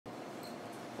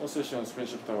All stations,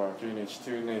 friendship tower,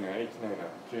 QNH29989,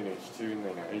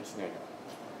 QNH29989.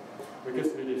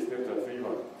 Request release Delta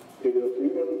 31. Delta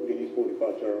 31, release for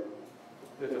departure.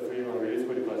 Delta 31, release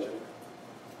for departure.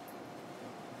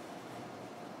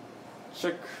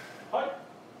 Check. Hi.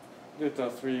 Delta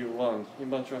 31,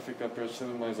 inbound traffic approach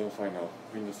 7 miles on final.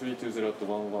 Wind 320 at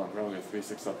 11, runway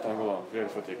 36 at Tango 1, clear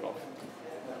for takeoff.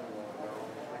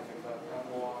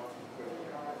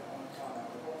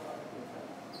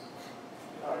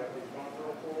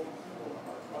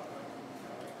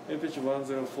 Pitch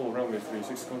 104, runway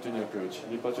 36, continue approach.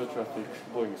 Departure traffic,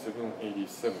 Boeing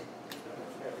 787.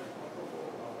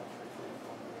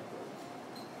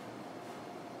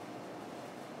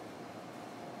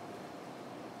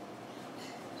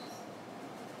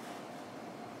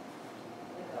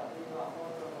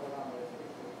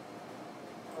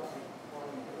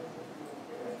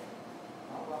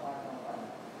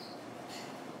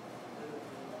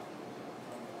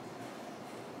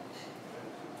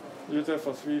 Delta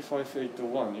for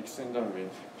 35821, extend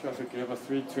downwind. Traffic level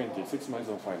 320, 6 miles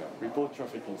on final. Report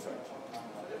traffic inside.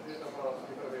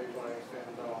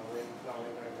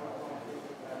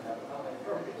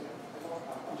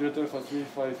 Delta for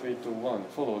 35821,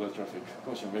 follow the traffic.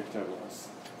 Caution wake turbulence.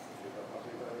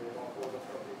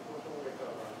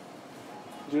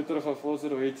 Delta for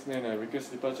 40899,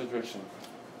 request departure direction.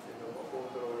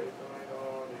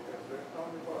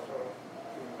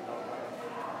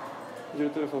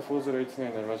 Delta for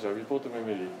 40899, Roger, report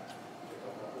memory.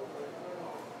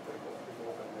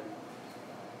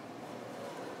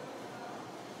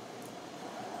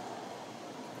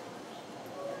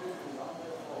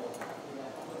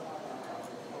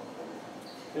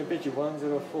 Pitch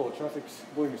 104, traffic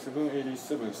Boeing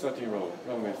 787, starting row,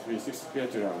 runway 36, clear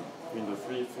to land, window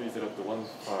 330 to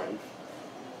 15.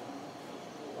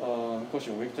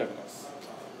 Caution wake turbulence.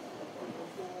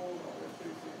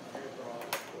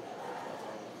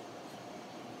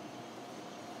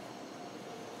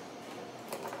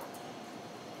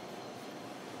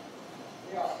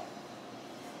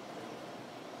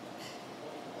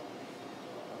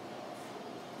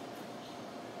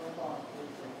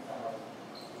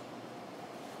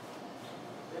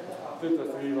 Delta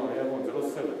 31, airborne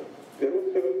 07.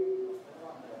 07.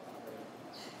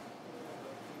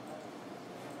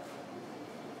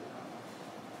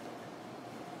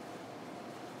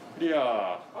 Clear.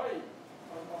 Hi.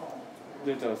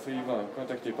 Delta 31,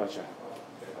 contact departure.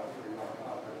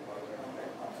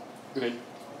 Great.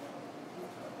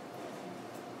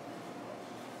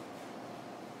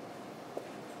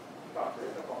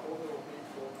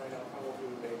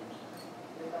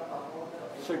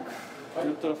 Check.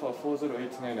 Delta for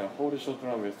 4089, hold short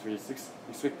runway 36,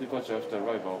 expect departure after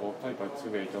arrival or pipe at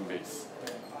 28 on base.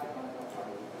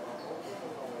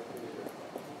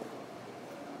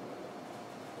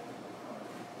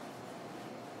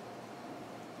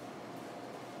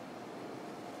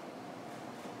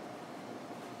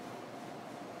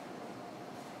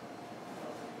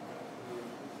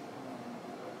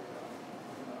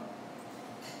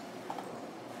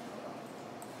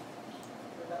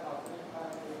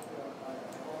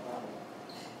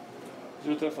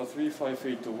 Delta for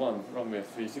 35821, runway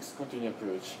 36, continue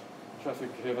approach. Traffic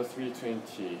level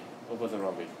 320 over the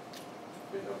runway.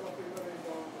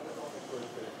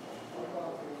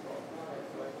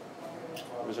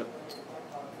 Roger.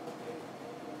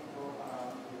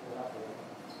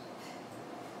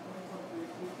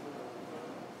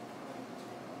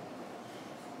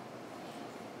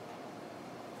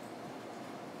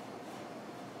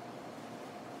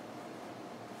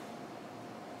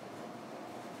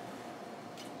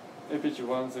 Pitch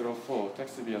 104,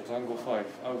 taxi via Tango 5,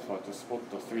 Alpha to spot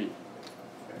 3.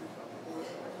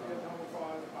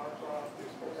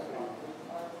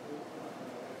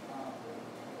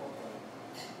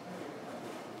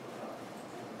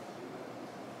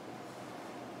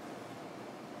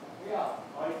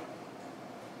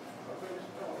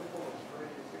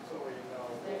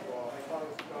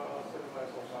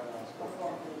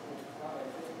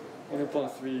 Nippon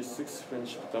 36,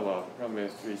 French Tower, runway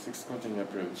 36, continue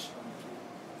approach.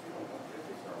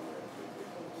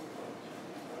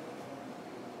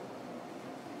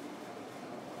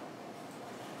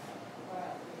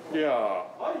 Yeah.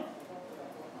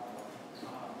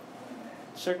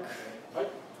 Check.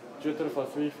 Delta for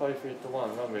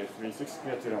 3581, runway 36,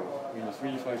 clear to land, wind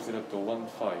 350 to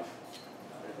 15.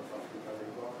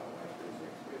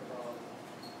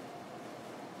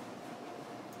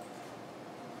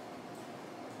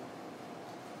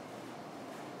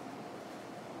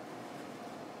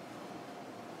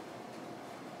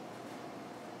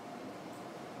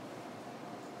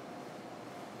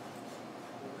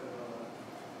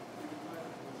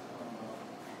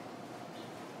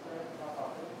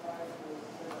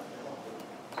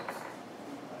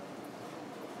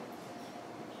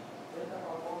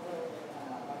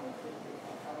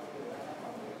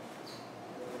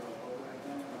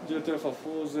 Delta Alpha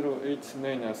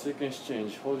 4089, sequence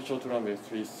change, hold short runway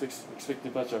 36, expect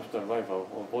departure after arrival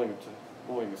of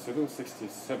Boeing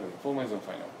 767, 4 miles on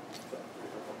final.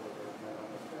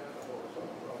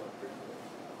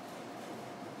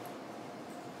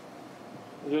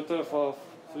 Delta Alpha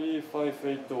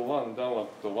 3581, downward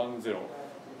to 10.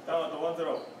 Downward to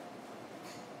 10.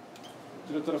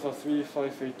 Delta Alpha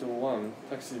 35801,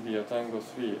 taxi via Tango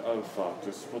 3 Alpha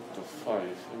to spot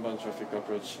 5, inbound traffic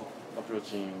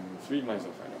approaching 3 miles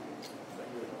on final.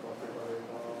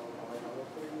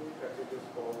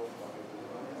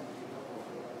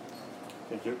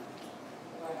 Thank you.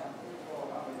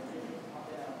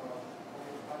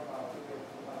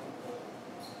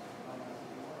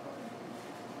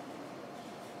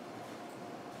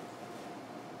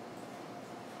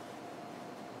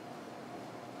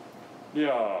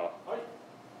 Yeah.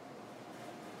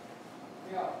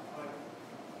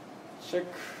 Check.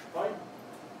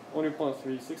 Only point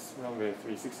 36, runway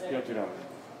 36, clear to land.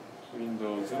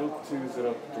 Window 020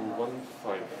 to 15.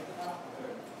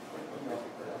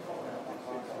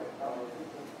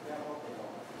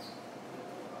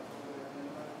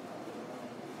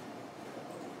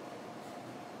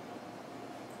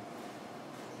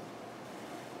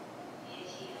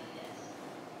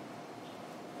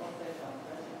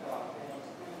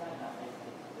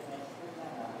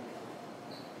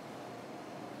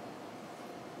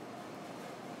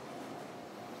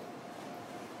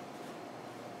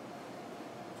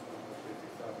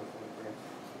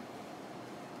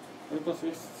 Only point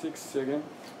 36 again.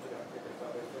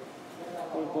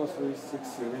 Only point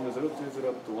 36, window 020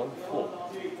 to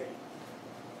 14.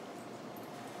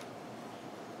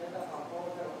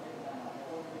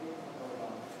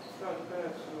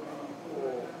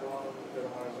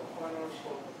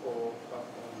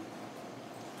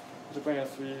 Japan Air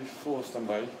 34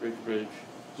 standby, break.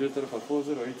 Jet Alpha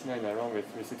 4089 runway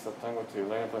 36 at Tango 2,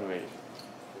 line up and wait.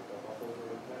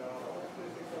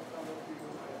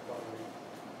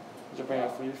 Japan Air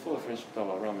 34 friendship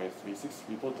tower runway 36,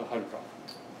 report to Haruka.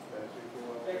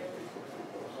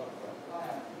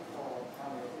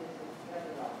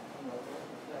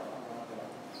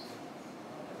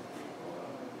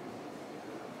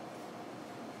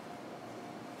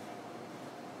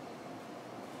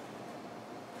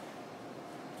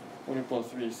 Only point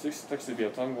 36, taxi via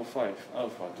Tango 5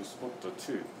 Alpha to spot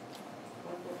 2.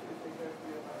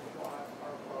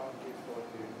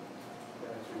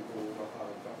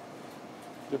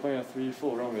 Japan Air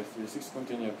 34 runway 36,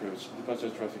 continue approach, departure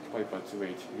traffic Piper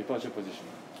 28, departure position.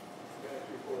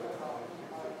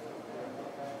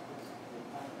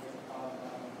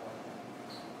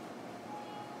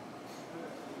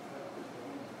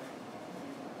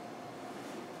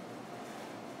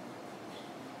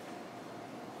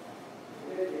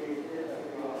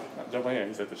 Japan Air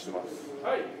リセットしてます。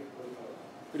はい。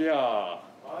クリアー。は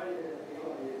い。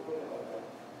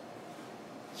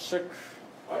チェック。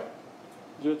はい。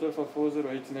Jet Alpha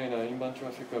 4089, inbound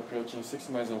traffic approaching 6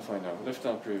 miles on final. Left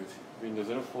turn approved. Window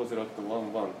 040 to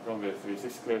 11, runway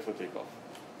 36, clear for takeoff.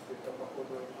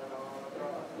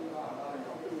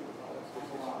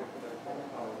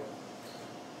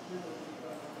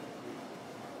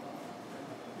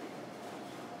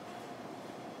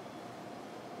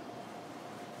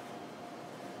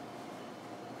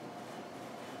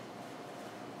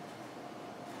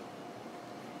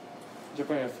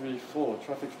 Japan Air 34,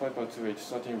 traffic Piper 28,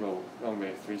 starting row,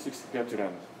 runway 36, clear to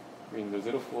land. Window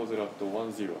 040 to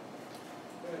 10.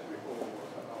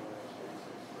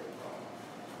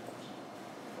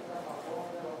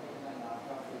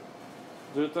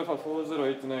 Jet Alpha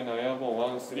 4089,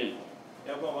 airborne 13.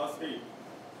 Airborne 13.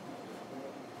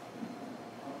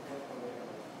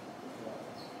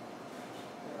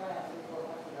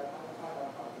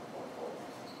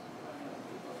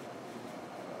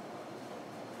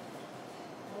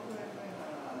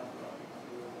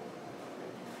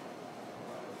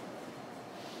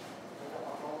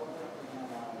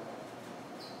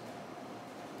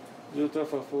 Jet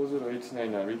Alpha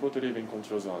 4089, report leaving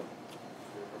control zone.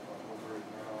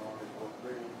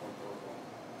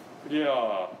 Clear.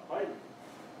 はい。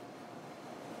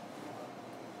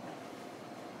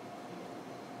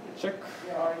チェック。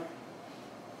はい。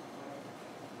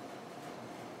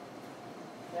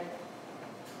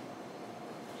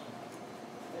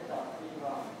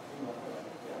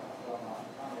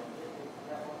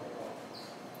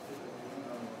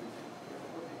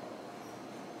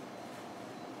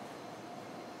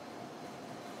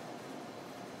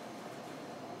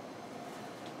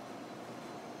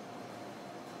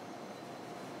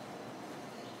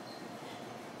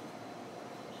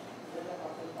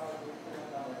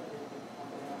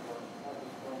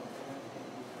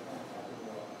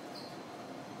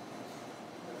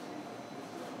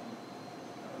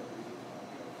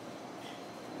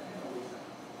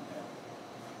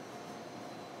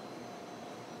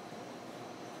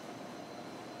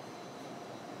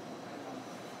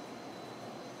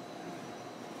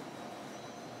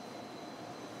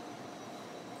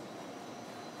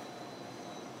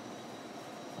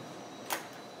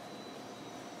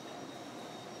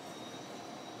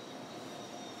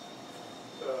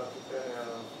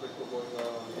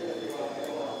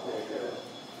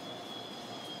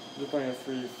Japan Air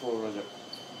 34, Roger.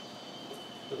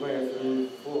 Japan Air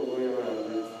 34 going around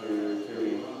with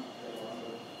carrying.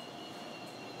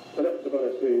 Japan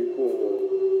Air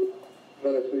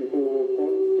 34,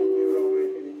 continue runway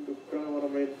heading to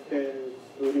ground maintain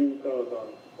 3000,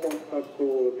 contact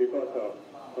departure,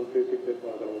 on 36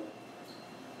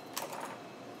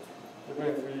 Japan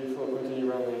Air 34, continue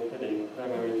runway heading,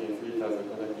 climb maintain 3000,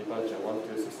 contact departure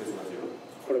 126.0.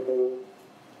 Correct.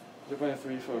 Japan Air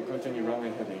 34, continue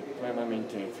runway heading, climb and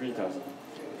maintain 3000.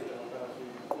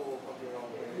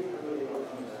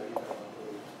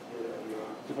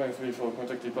 Japan Air 34,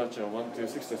 contact departure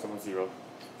 126.0.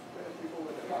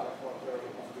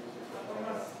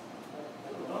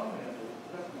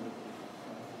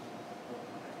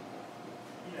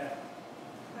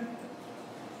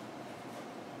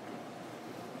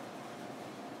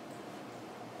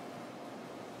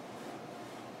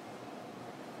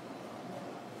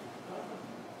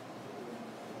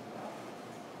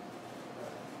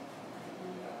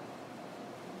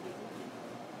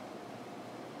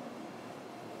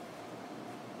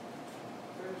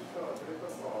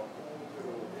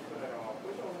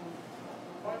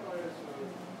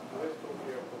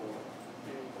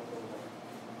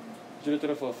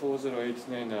 Operator for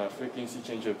 4089, frequency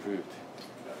change approved.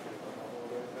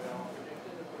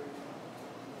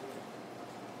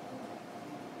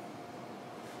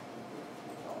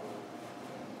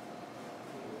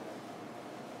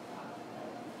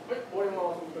 Right,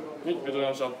 ありがとうござい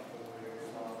ました。